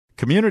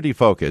Community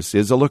Focus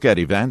is a look at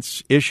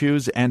events,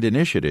 issues, and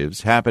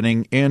initiatives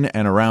happening in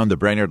and around the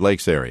Brainerd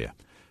Lakes area.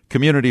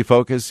 Community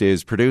Focus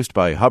is produced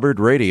by Hubbard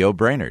Radio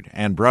Brainerd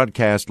and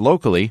broadcast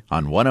locally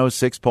on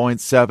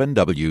 106.7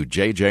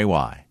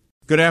 WJJY.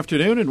 Good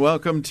afternoon and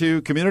welcome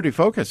to Community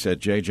Focus at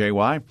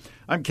JJY.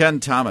 I'm Ken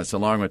Thomas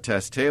along with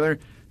Tess Taylor.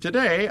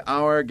 Today,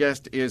 our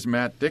guest is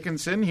Matt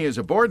Dickinson. He is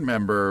a board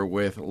member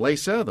with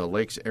LASA, the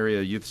Lakes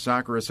Area Youth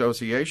Soccer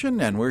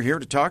Association, and we're here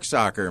to talk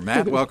soccer.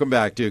 Matt, welcome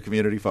back to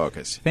Community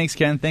Focus. Thanks,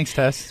 Ken. Thanks,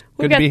 Tess.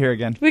 Good to be here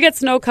again. We got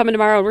snow coming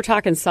tomorrow, and we're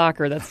talking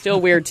soccer. That's still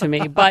weird to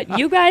me. But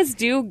you guys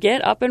do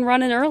get up and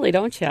running early,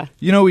 don't you?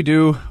 You know, we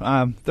do.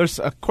 There's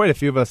quite a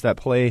few of us that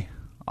play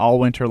all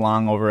winter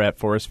long over at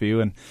Forest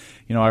View, and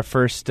you know, our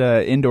first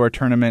indoor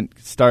tournament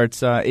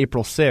starts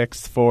April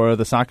 6th for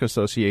the Soccer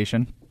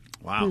Association.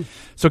 Wow.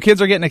 So kids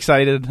are getting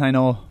excited. I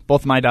know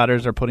both my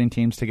daughters are putting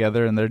teams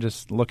together, and they're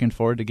just looking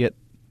forward to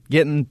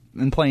getting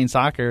and playing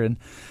soccer, and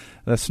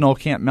the snow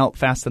can't melt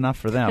fast enough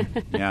for them.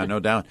 Yeah, no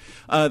doubt.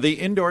 The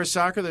indoor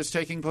soccer that's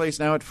taking place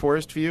now at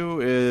Forest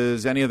View,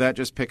 is any of that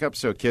just pickup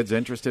so kids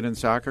interested in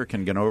soccer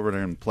can get over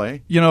there and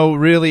play? You know,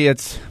 really,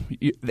 it's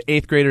the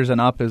 8th graders and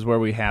up is where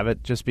we have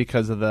it, just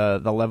because of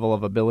the level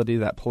of ability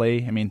that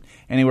play. I mean,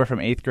 anywhere from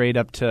 8th grade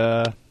up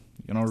to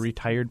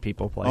retired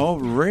people play. Oh,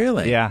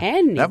 really? Yeah.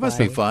 Anybody. That must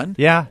be fun.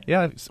 Yeah.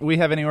 We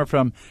have anywhere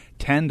from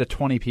 10 to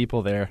 20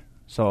 people there,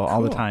 so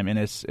all the time, and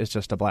it's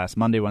just a blast.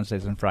 Monday,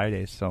 Wednesdays, and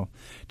Fridays. So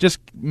just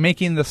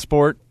making the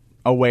sport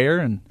aware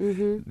and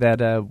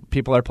that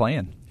people are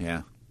playing.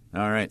 Yeah.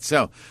 All right.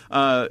 So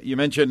you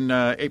mentioned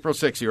April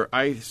 6th, your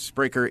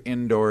Icebreaker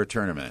Indoor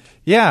Tournament.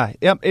 Yeah.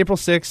 Yep. April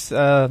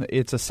 6th.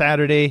 It's a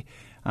Saturday.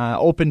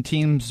 Open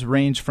teams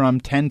range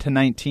from 10 to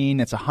 19.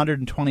 It's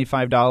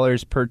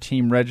 $125 per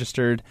team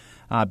registered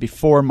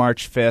before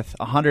March 5th,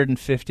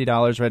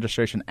 $150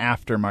 registration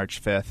after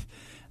March 5th.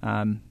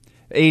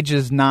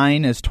 Ages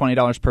 9 is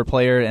 $20 per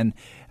player, and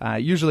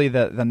usually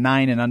the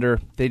 9 and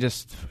under, they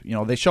just,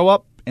 they show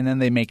up and then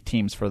they make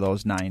teams for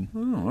those 9.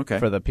 Oh, okay.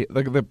 For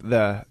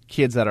the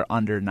kids that are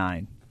under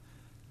 9.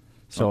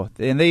 So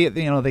and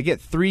they get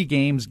 3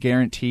 games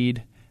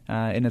guaranteed,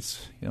 and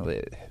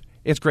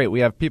it's great. We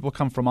have people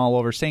come from all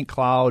over, St.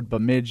 Cloud,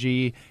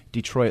 Bemidji,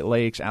 Detroit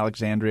Lakes,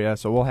 Alexandria.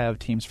 So we'll have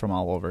teams from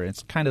all over.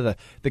 It's kind of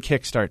the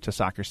kickstart to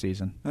soccer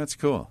season. That's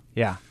cool.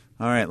 Yeah.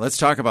 All right, let's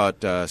talk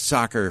about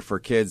soccer for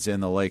kids in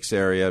the Lakes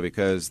area,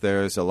 because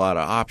there's a lot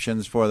of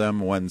options for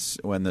them when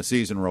the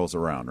season rolls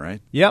around,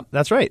 right? Yep,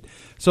 that's right.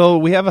 So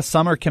we have a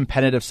summer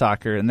competitive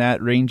soccer, and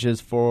that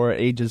ranges for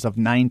ages of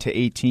 9 to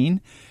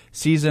 18.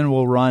 Season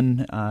will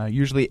run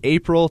usually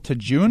April to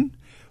June.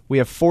 We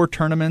have 4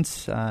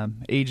 tournaments.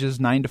 Ages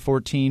 9 to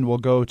 14 will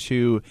go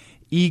to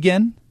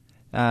Egan,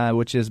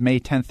 which is May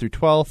 10th through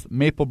 12th,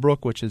 Maplebrook,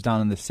 which is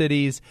down in the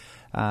cities,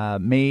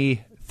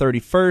 May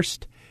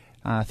 31st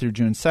through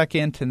June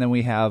 2nd, and then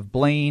we have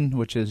Blaine,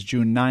 which is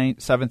June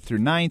 7th through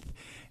 9th,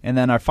 and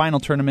then our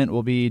final tournament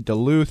will be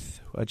Duluth,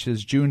 which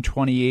is June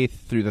 28th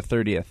through the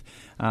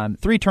 30th.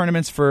 3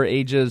 tournaments for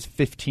ages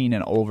 15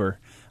 and over,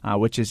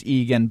 which is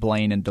Egan,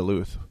 Blaine, and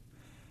Duluth.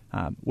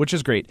 Which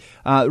is great.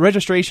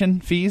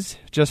 Registration fees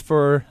just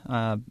for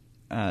the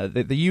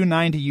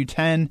U9 to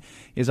U10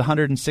 is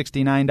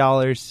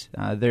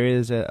 $169. There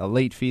is a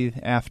late fee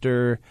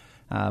after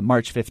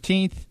March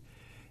 15th.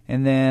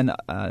 And then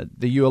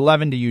the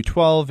U11 to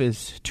U12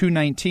 is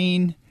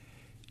 $219.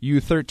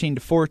 U13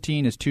 to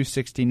 14 is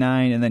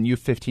 $269. And then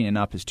U15 and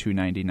up is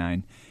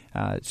 $299.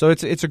 So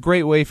it's a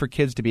great way for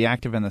kids to be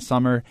active in the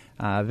summer.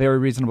 Very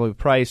reasonably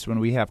priced when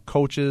we have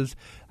coaches,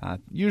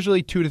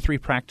 usually 2 to 3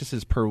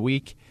 practices per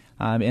week.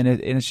 And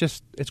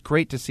it's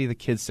great to see the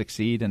kids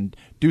succeed and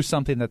do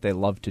something that they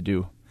love to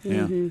do.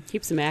 Yeah.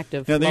 Keeps them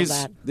active. Now, Love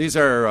that. These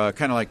are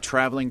kind of like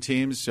traveling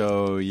teams,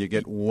 so you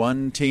get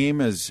one team.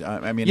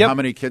 How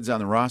many kids on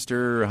the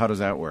roster? How does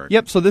that work?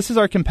 Yep, so this is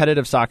our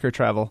competitive soccer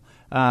travel.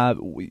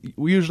 We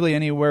usually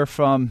anywhere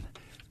from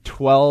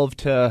 12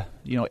 to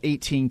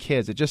 18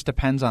 kids. It just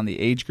depends on the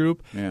age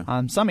group.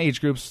 Yeah. Some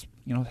age groups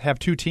have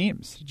 2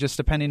 teams, just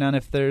depending on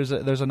if there's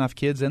enough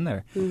kids in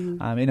there.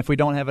 And if we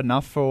don't have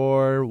enough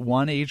for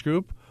one age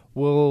group,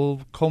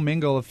 we'll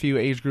commingle a few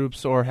age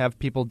groups or have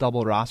people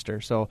double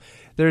roster. So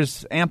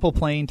there's ample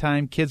playing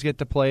time. Kids get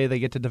to play. They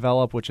get to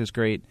develop, which is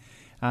great.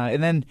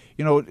 And then,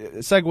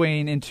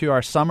 segueing into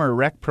our summer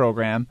rec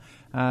program,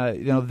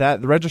 that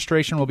the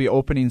registration will be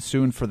opening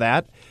soon for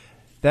that.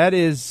 That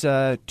is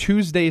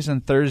Tuesdays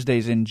and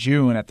Thursdays in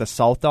June at the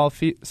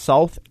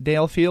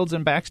Southdale Fields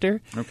in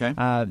Baxter. Okay.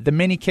 The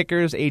mini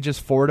kickers, ages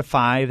 4 to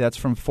 5. That's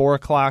from 4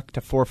 o'clock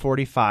to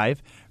 4:45.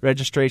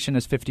 Registration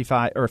is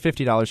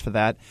 $50 for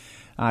that.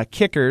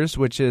 Kickers,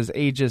 which is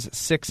ages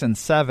 6 and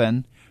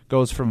 7,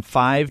 goes from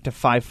 5 to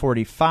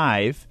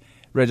 5:45.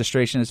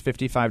 Registration is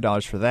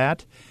 $55 for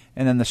that.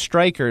 And then the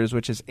strikers,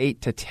 which is 8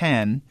 to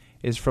 10,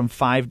 is from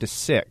 5 to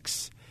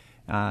 6.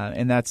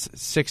 And that's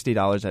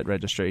 $60 at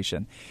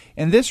registration.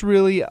 And this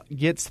really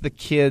gets the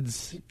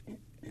kids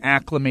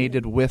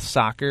acclimated with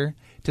soccer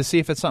to see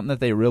if it's something that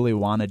they really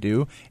want to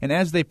do. And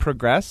as they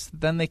progress,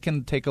 then they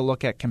can take a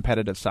look at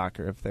competitive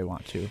soccer if they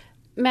want to.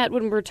 Matt,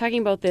 when we're talking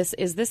about this,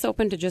 is this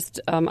open to just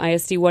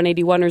ISD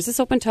 181, or is this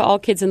open to all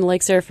kids in the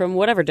Lakes area from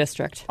whatever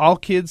district? All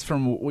kids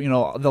from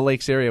the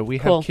Lakes area. We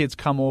Cool. have kids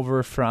come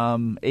over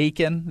from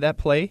Aiken that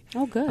play.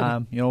 Oh, good.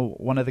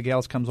 One of the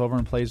gals comes over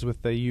and plays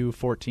with the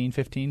U14,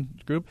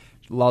 15 group.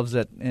 Loves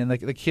it, and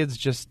the kids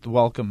just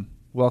welcome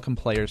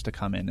players to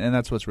come in, and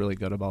that's what's really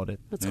good about it.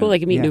 That's cool. They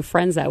can meet Yeah. new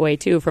friends that way,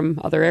 too, from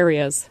other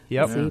areas.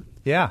 Yep. That's neat.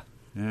 Yeah.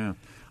 Yeah.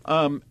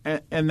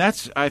 And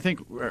that's, I think,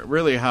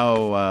 really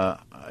how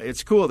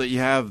it's cool that you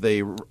have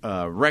the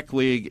rec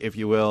league, if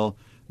you will,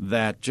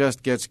 that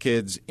just gets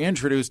kids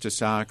introduced to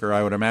soccer.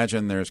 I would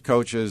imagine there's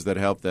coaches that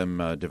help them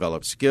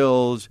develop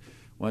skills.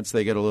 Once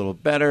they get a little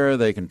better,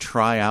 they can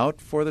try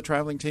out for the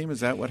traveling team. Is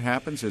that what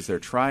happens? Is there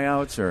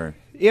tryouts or?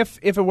 If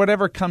it would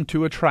ever come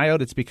to a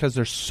tryout, it's because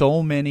there's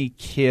so many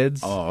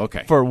kids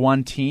for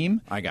one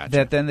team. I got you.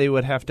 That then they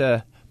would have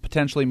to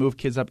potentially move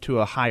kids up to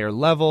a higher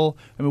level.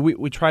 I mean,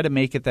 we try to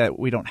make it that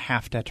we don't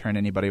have to turn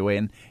anybody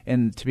away.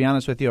 And to be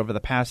honest with you, over the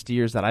past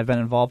years that I've been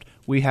involved,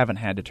 we haven't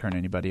had to turn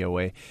anybody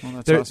away.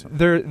 Well, that's awesome.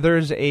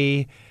 There's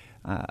the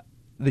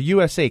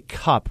USA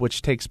Cup,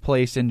 which takes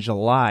place in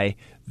July.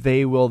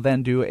 They will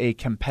then do a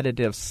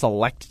competitive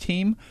select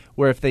team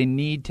where if they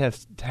need to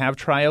have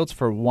tryouts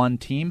for one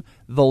team,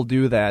 they'll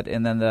do that.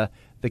 And then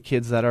the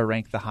kids that are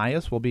ranked the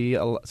highest will be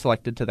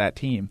selected to that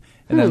team.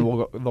 And then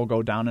they'll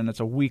go down, and it's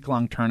a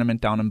week-long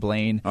tournament down in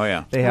Blaine. Oh,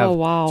 yeah. They have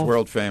wow. It's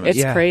world famous.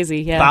 It's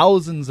crazy, yeah.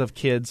 thousands of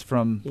kids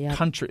from Yeah.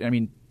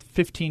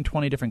 15,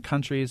 20 different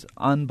countries.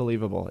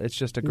 Unbelievable. It's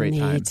just a great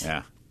time. Neat.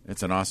 Yeah.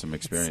 It's an awesome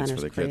experience for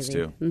Center's the kids, crazy.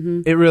 too.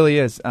 Mm-hmm. It really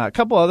is. A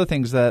couple other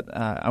things that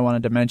I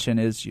wanted to mention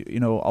is,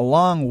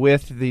 along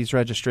with these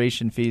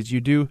registration fees,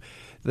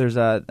 there's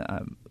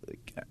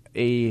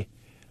a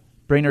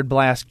Brainerd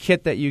Blast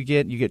kit that you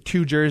get. You get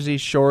 2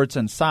 jerseys, shorts,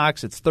 and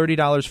socks. It's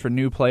 $30 for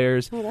new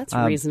players. Oh, that's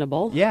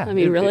reasonable. Yeah, I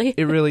mean, really?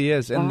 It really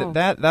is. Wow. And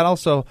that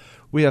also,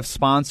 we have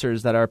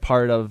sponsors that are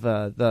part of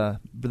the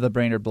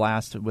Brainerd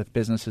Blast with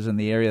businesses in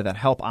the area that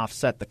help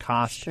offset the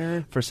cost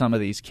Sure. for some of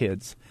these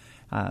kids.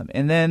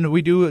 And then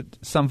we do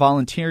some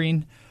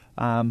volunteering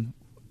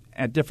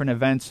at different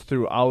events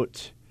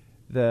throughout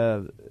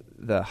the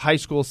high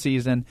school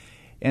season,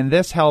 and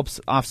this helps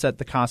offset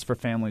the cost for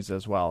families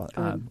as well.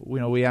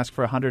 We ask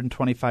for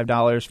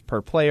 $125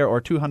 per player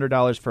or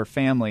 $200 per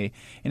family,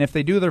 and if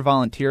they do their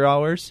volunteer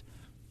hours,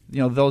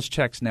 those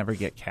checks never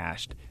get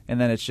cashed,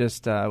 and then it's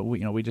just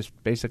we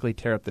just basically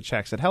tear up the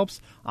checks. It helps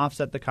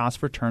offset the cost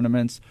for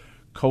tournaments,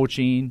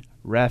 coaching,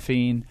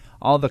 reffing,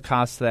 all the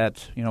costs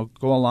that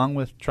go along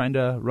with trying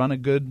to run a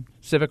good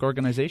civic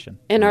organization.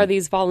 And are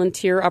these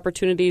volunteer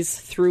opportunities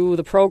through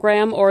the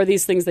program, or are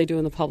these things they do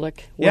in the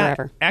public,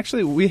 wherever? Yeah,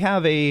 actually, we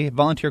have a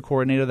volunteer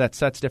coordinator that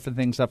sets different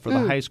things up for the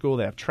high school.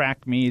 They have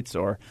track meets,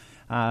 or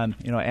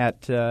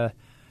at the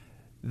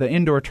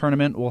indoor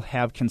tournament, we'll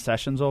have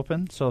concessions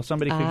open, so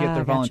somebody could get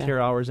their volunteer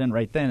hours in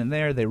right then and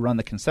there. They run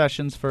the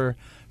concessions for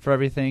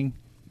everything,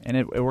 and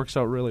it works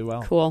out really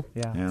well. Cool.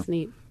 Yeah. That's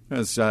neat.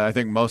 As, I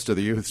think most of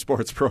the youth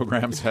sports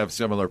programs have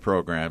similar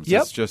programs.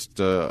 Yep. It's just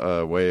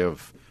a way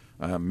of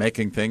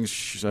making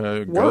things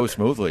go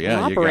smoothly.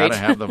 Yeah, you operate. got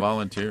to have the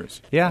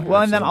volunteers. Yeah,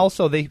 well, and then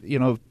also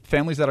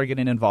families that are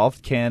getting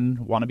involved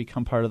can want to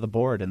become part of the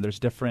board, and there's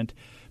different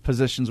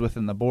positions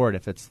within the board.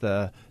 If it's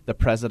the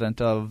president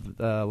of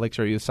the Lakes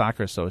Area Youth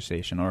Soccer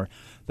Association, or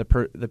the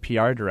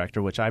PR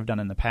director, which I've done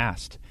in the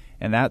past,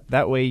 and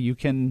that way you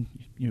can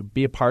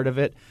be a part of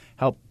it,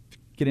 help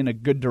get in a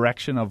good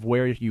direction of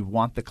where you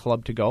want the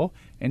club to go,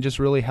 and just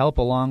really help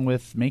along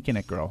with making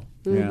it grow.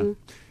 Yeah.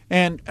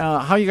 And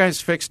how you guys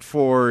fixed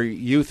for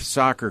youth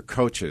soccer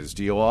coaches?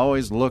 Do you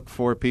always look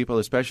for people,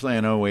 especially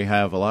I know we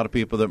have a lot of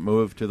people that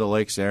move to the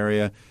Lakes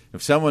area.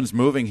 If someone's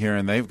moving here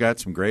and they've got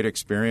some great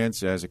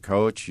experience as a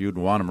coach, you'd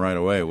want them right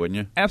away, wouldn't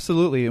you?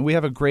 Absolutely. And we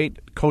have a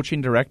great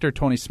coaching director,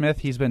 Tony Smith.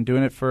 He's been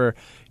doing it for,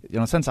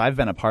 since I've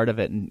been a part of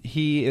it, and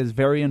he is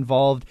very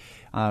involved.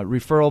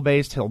 Referral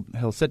based.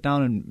 He'll sit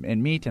down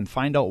and meet and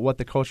find out what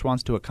the coach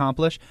wants to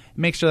accomplish,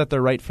 make sure that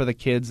they're right for the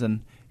kids,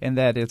 and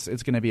that it's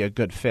going to be a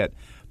good fit.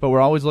 But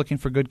we're always looking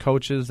for good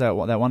coaches that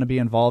want to be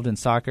involved in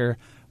soccer.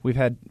 We've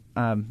had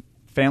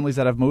families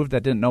that have moved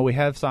that didn't know we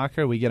have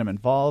soccer. We get them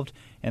involved,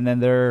 and then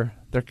they're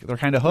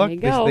kind of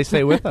hooked. They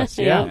stay with us.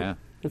 Yeah.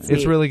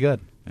 It's really good.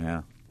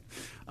 Yeah.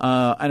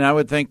 And I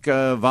would think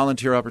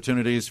volunteer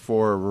opportunities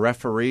for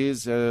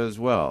referees as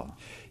well.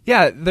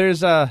 Yeah,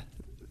 there's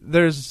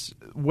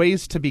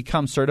ways to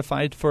become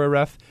certified for a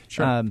ref.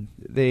 Sure.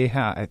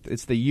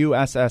 It's the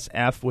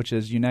USSF, which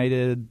is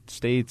United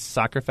States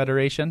Soccer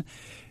Federation.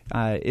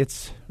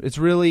 It's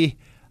really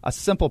a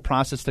simple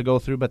process to go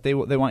through, but they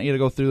want you to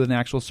go through an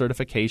actual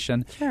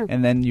certification, Sure.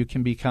 and then you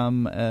can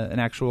become an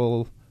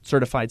actual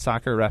certified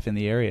soccer ref in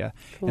the area.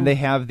 Cool. And they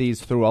have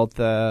these throughout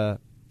the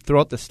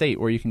state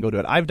where you can go do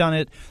it. I've done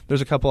it.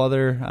 There's a couple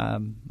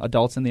other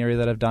adults in the area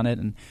that have done it,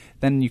 and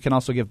then you can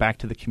also give back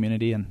to the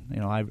community. And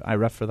I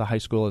ref for the high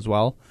school as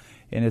well,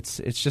 and it's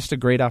just a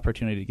great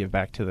opportunity to give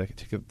back to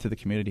the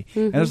community.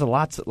 And there's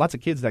lots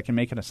of kids that can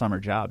make it a summer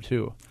job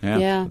too.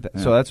 Yeah.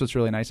 So that's what's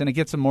really nice, and it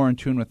gets them more in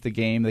tune with the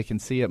game. They can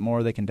see it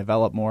more. They can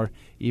develop more,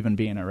 even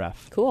being a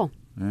ref. Cool.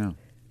 Yeah,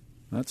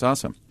 that's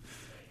awesome.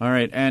 All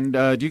right, and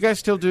do you guys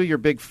still do your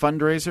big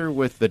fundraiser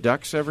with the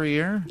Ducks every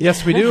year?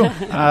 Yes, we do.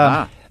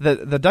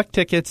 The Duck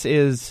Tickets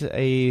is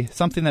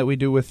something that we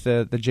do with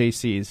the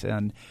JCs,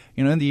 and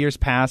in the years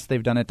past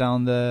they've done it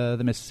down the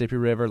Mississippi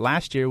River.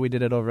 Last year we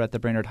did it over at the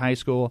Brainerd High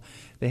School.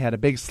 They had a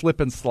big slip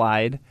and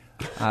slide.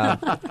 Had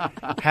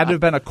to have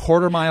been a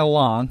quarter-mile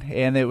long,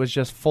 and it was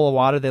just full of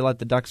water. They let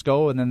the ducks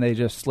go, and then they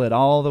just slid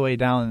all the way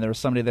down, and there was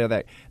somebody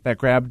there that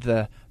grabbed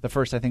the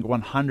first, I think,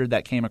 100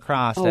 that came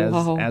across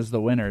as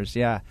the winners.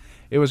 Yeah,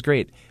 it was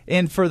great.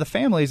 And for the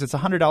families, it's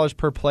 $100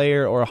 per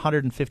player or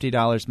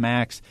 $150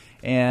 max,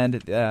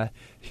 and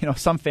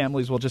some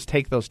families will just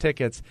take those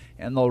tickets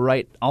and they'll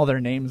write all their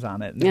names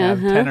on it and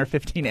have 10 or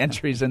 15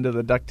 entries into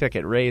the duck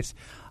ticket race.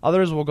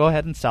 Others will go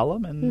ahead and sell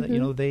them,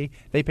 and they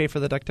pay for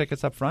the duck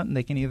tickets up front, and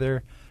they can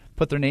either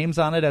put their names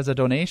on it as a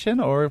donation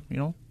or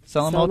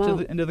sell them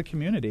out into the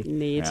community.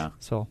 Neat. Yeah.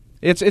 So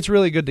it's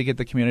really good to get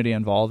the community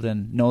involved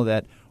and know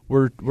that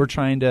we're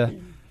trying to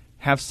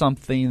have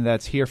something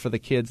that's here for the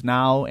kids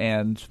now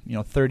and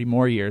 30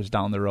 more years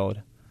down the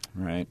road.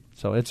 Right.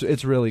 So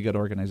it's really good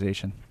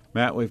organization.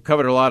 Matt, we've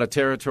covered a lot of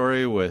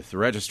territory with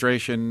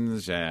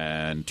registrations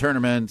and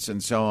tournaments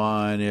and so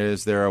on.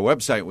 Is there a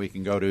website we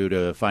can go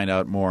to find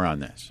out more on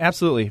this?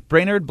 Absolutely.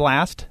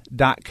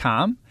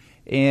 BrainerdBlast.com.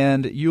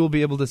 And you will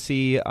be able to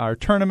see our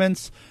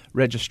tournaments,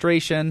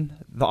 registration.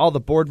 All the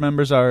board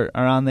members are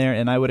on there,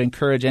 and I would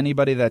encourage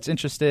anybody that's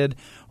interested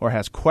or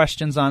has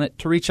questions on it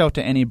to reach out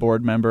to any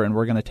board member, and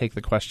we're going to take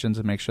the questions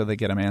and make sure they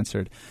get them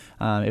answered.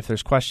 If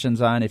there's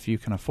questions on if you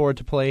can afford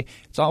to play,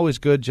 it's always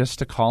good just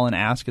to call and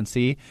ask and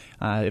see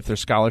if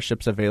there's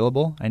scholarships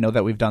available. I know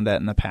that we've done that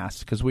in the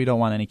past because we don't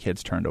want any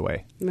kids turned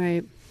away.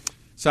 Right.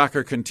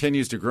 Soccer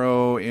continues to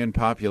grow in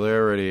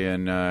popularity,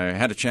 and I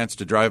had a chance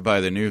to drive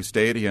by the new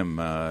stadium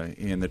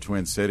in the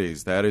Twin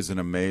Cities. That is an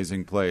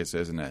amazing place,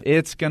 isn't it?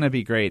 It's going to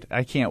be great.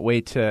 I can't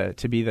wait to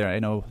be there. I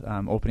know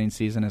opening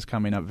season is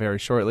coming up very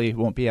shortly.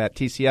 Won't be at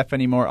TCF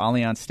anymore.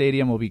 Allianz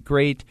Stadium will be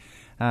great.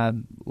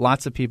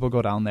 Lots of people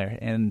go down there.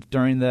 And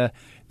during the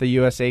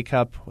USA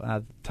Cup,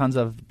 tons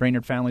of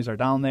Brainerd families are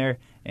down there,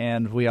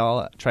 and we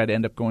all try to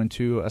end up going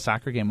to a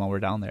soccer game while we're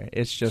down there.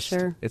 It's just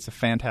It's a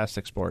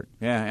fantastic sport.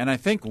 Yeah, and I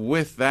think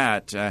with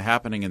that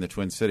happening in the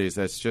Twin Cities,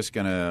 that's just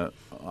going to,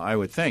 I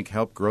would think,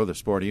 help grow the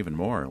sport even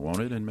more, won't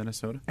it, in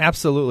Minnesota?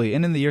 Absolutely.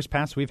 And in the years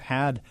past, we've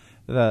had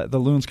the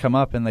Loons come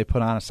up and they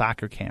put on a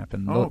soccer camp.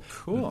 And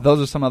cool.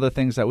 Those are some other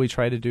things that we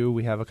try to do.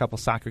 We have a couple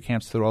soccer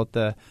camps throughout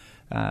the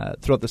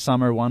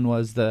summer. One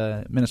was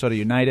the Minnesota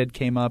United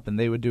came up, and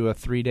they would do a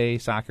 3-day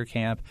soccer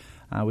camp.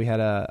 We had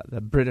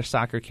the British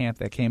soccer camp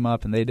that came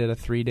up, and they did a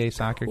 3-day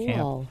soccer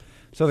camp.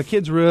 So the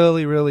kids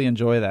really, really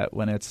enjoy that.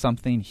 When it's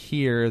something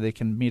here, they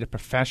can meet a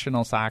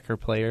professional soccer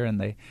player,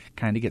 and they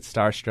kind of get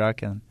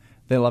starstruck, and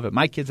they love it.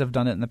 My kids have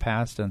done it in the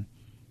past, and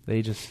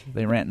they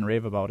rant and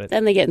rave about it.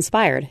 Then they get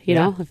inspired, you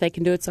know. If they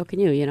can do it, so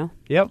can you,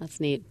 Yep. That's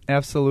neat.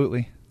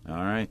 Absolutely. All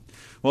right.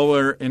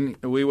 Well,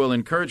 we will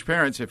encourage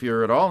parents, if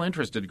you're at all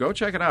interested, go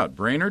check it out,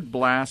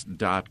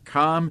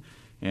 BrainerdBlast.com,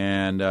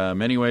 and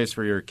many ways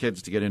for your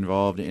kids to get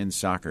involved in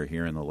soccer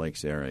here in the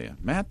Lakes area.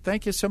 Matt,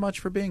 thank you so much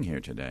for being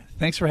here today.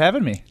 Thanks for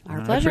having me.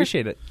 Our pleasure. I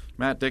appreciate it.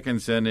 Matt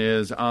Dickinson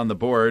is on the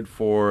board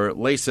for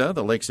LASA,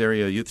 the Lakes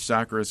Area Youth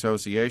Soccer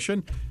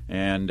Association,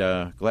 and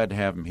glad to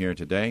have him here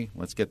today.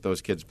 Let's get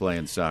those kids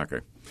playing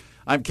soccer.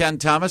 I'm Ken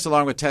Thomas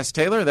along with Tess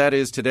Taylor. That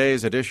is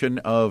today's edition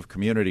of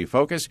Community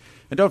Focus.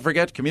 And don't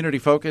forget, Community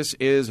Focus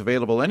is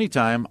available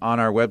anytime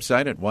on our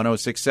website at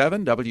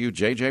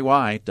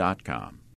 1067wjjy.com.